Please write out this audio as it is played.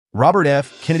Robert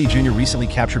F. Kennedy Jr. recently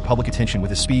captured public attention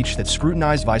with a speech that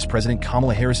scrutinized Vice President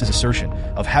Kamala Harris's assertion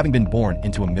of having been born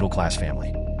into a middle-class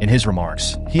family. In his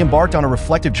remarks, he embarked on a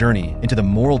reflective journey into the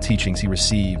moral teachings he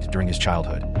received during his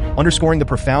childhood, underscoring the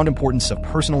profound importance of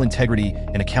personal integrity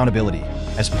and accountability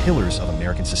as pillars of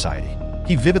American society.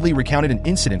 He vividly recounted an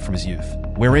incident from his youth,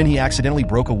 wherein he accidentally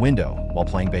broke a window while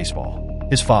playing baseball.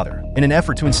 His father, in an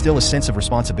effort to instill a sense of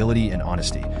responsibility and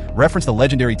honesty, referenced the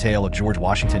legendary tale of George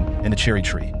Washington and the cherry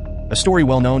tree, a story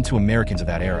well known to Americans of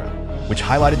that era, which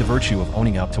highlighted the virtue of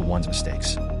owning up to one's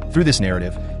mistakes. Through this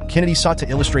narrative, Kennedy sought to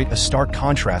illustrate a stark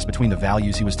contrast between the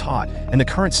values he was taught and the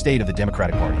current state of the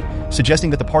Democratic Party, suggesting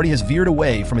that the party has veered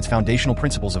away from its foundational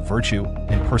principles of virtue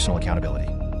and personal accountability.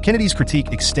 Kennedy's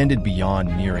critique extended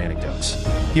beyond mere anecdotes.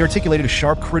 He articulated a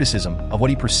sharp criticism of what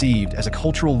he perceived as a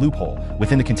cultural loophole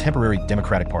within the contemporary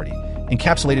Democratic Party,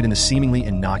 encapsulated in the seemingly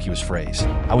innocuous phrase,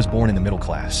 "I was born in the middle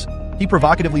class." He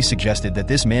provocatively suggested that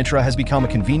this mantra has become a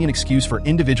convenient excuse for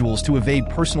individuals to evade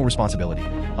personal responsibility,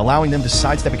 allowing them to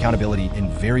sidestep accountability in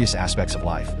various aspects of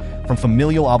life, from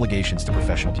familial obligations to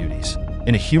professional duties.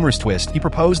 In a humorous twist, he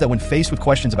proposed that when faced with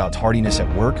questions about tardiness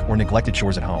at work or neglected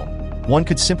chores at home, one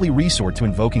could simply resort to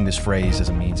invoking this phrase as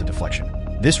a means of deflection.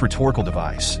 This rhetorical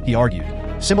device, he argued,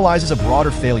 symbolizes a broader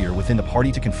failure within the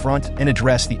party to confront and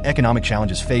address the economic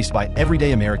challenges faced by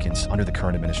everyday Americans under the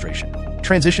current administration.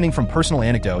 Transitioning from personal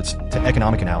anecdotes to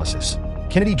economic analysis,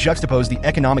 Kennedy juxtaposed the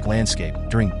economic landscape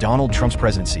during Donald Trump's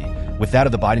presidency with that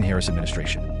of the Biden-Harris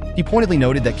administration. He pointedly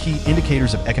noted that key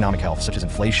indicators of economic health, such as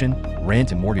inflation,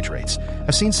 rent, and mortgage rates,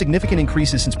 have seen significant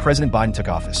increases since President Biden took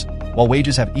office, while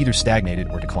wages have either stagnated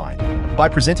or declined. By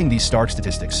presenting these stark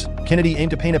statistics, Kennedy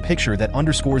aimed to paint a picture that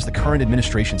underscores the current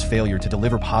administration's failure to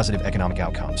deliver positive economic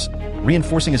outcomes,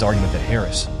 reinforcing his argument that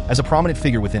Harris, as a prominent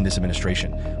figure within this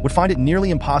administration, would find it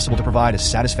nearly impossible to provide a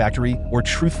satisfactory or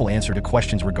truthful answer to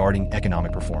questions regarding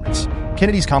economic performance.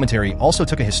 Kennedy's commentary also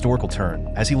took a historical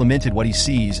turn as he lamented what he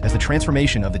sees as the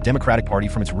transformation of the Democratic Party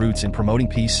from its roots in promoting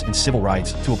peace and civil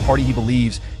rights to a party he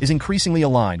believes is increasingly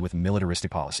aligned with militaristic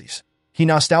policies. He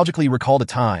nostalgically recalled a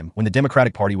time when the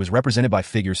Democratic Party was represented by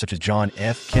figures such as John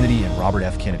F. Kennedy and Robert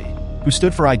F. Kennedy, who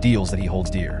stood for ideals that he holds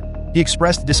dear. He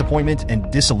expressed disappointment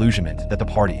and disillusionment that the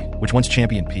party, which once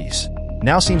championed peace,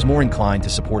 now seems more inclined to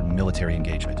support military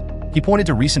engagement. He pointed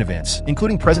to recent events,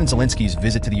 including President Zelensky's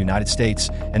visit to the United States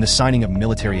and the signing of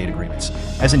military aid agreements,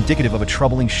 as indicative of a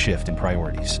troubling shift in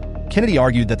priorities. Kennedy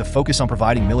argued that the focus on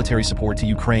providing military support to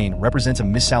Ukraine represents a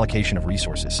misallocation of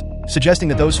resources, suggesting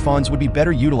that those funds would be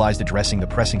better utilized addressing the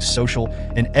pressing social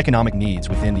and economic needs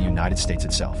within the United States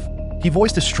itself. He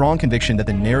voiced a strong conviction that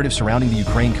the narrative surrounding the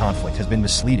Ukraine conflict has been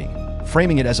misleading,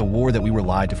 framing it as a war that we were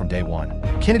lied to from day one.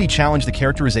 Kennedy challenged the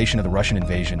characterization of the Russian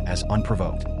invasion as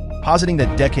unprovoked, positing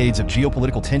that decades of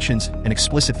geopolitical tensions and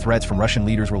explicit threats from Russian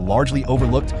leaders were largely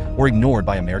overlooked or ignored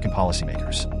by American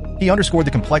policymakers. He underscored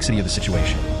the complexity of the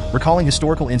situation, recalling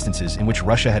historical instances in which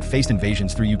Russia had faced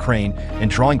invasions through Ukraine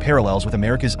and drawing parallels with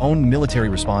America's own military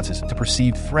responses to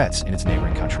perceived threats in its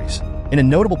neighboring countries. In a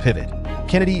notable pivot,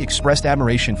 Kennedy expressed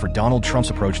admiration for Donald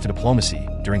Trump's approach to diplomacy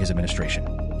during his administration.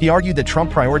 He argued that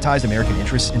Trump prioritized American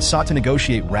interests and sought to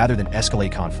negotiate rather than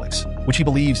escalate conflicts, which he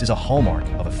believes is a hallmark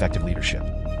of effective leadership.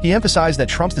 He emphasized that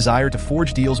Trump's desire to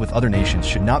forge deals with other nations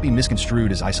should not be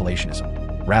misconstrued as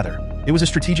isolationism. Rather, it was a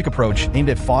strategic approach aimed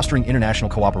at fostering international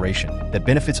cooperation that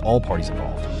benefits all parties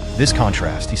involved. This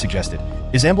contrast, he suggested,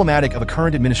 is emblematic of a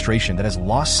current administration that has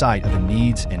lost sight of the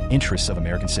needs and interests of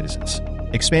American citizens.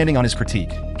 Expanding on his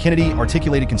critique, Kennedy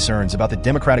articulated concerns about the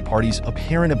Democratic Party's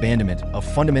apparent abandonment of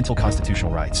fundamental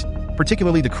constitutional rights,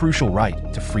 particularly the crucial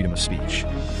right to freedom of speech.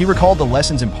 He recalled the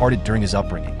lessons imparted during his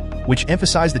upbringing, which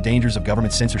emphasized the dangers of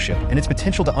government censorship and its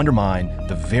potential to undermine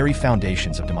the very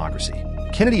foundations of democracy.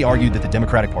 Kennedy argued that the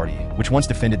Democratic Party, which once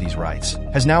defended these rights,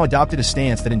 has now adopted a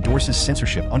stance that endorses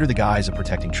censorship under the guise of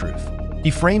protecting truth. He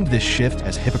framed this shift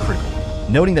as hypocritical,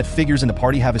 noting that figures in the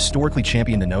party have historically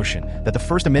championed the notion that the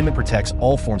First Amendment protects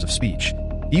all forms of speech,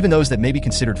 even those that may be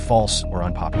considered false or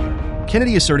unpopular.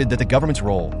 Kennedy asserted that the government's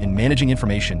role in managing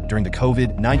information during the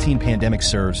COVID-19 pandemic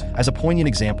serves as a poignant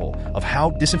example of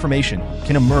how disinformation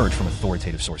can emerge from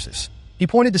authoritative sources. He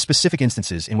pointed to specific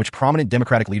instances in which prominent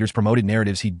Democratic leaders promoted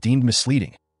narratives he deemed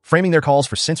misleading, framing their calls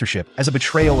for censorship as a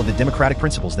betrayal of the democratic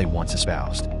principles they once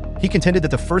espoused. He contended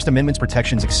that the First Amendment's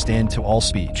protections extend to all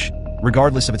speech,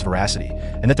 regardless of its veracity,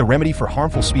 and that the remedy for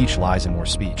harmful speech lies in more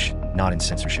speech, not in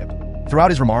censorship.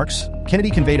 Throughout his remarks, Kennedy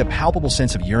conveyed a palpable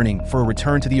sense of yearning for a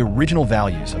return to the original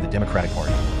values of the Democratic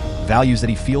Party, values that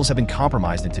he feels have been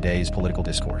compromised in today's political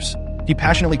discourse. He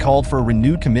passionately called for a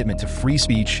renewed commitment to free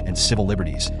speech and civil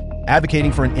liberties,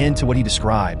 advocating for an end to what he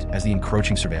described as the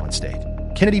encroaching surveillance state.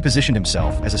 Kennedy positioned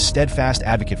himself as a steadfast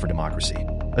advocate for democracy,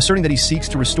 asserting that he seeks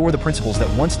to restore the principles that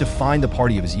once defined the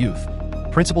party of his youth,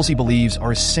 principles he believes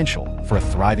are essential for a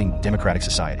thriving democratic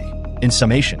society. In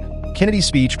summation, Kennedy's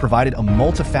speech provided a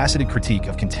multifaceted critique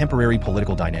of contemporary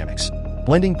political dynamics,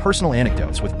 blending personal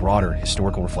anecdotes with broader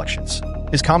historical reflections.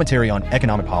 His commentary on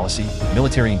economic policy,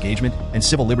 military engagement, and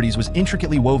civil liberties was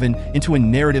intricately woven into a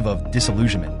narrative of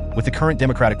disillusionment with the current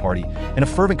Democratic Party and a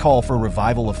fervent call for a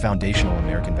revival of foundational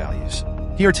American values.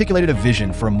 He articulated a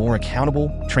vision for a more accountable,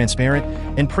 transparent,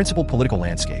 and principled political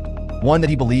landscape, one that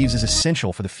he believes is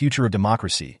essential for the future of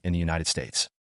democracy in the United States.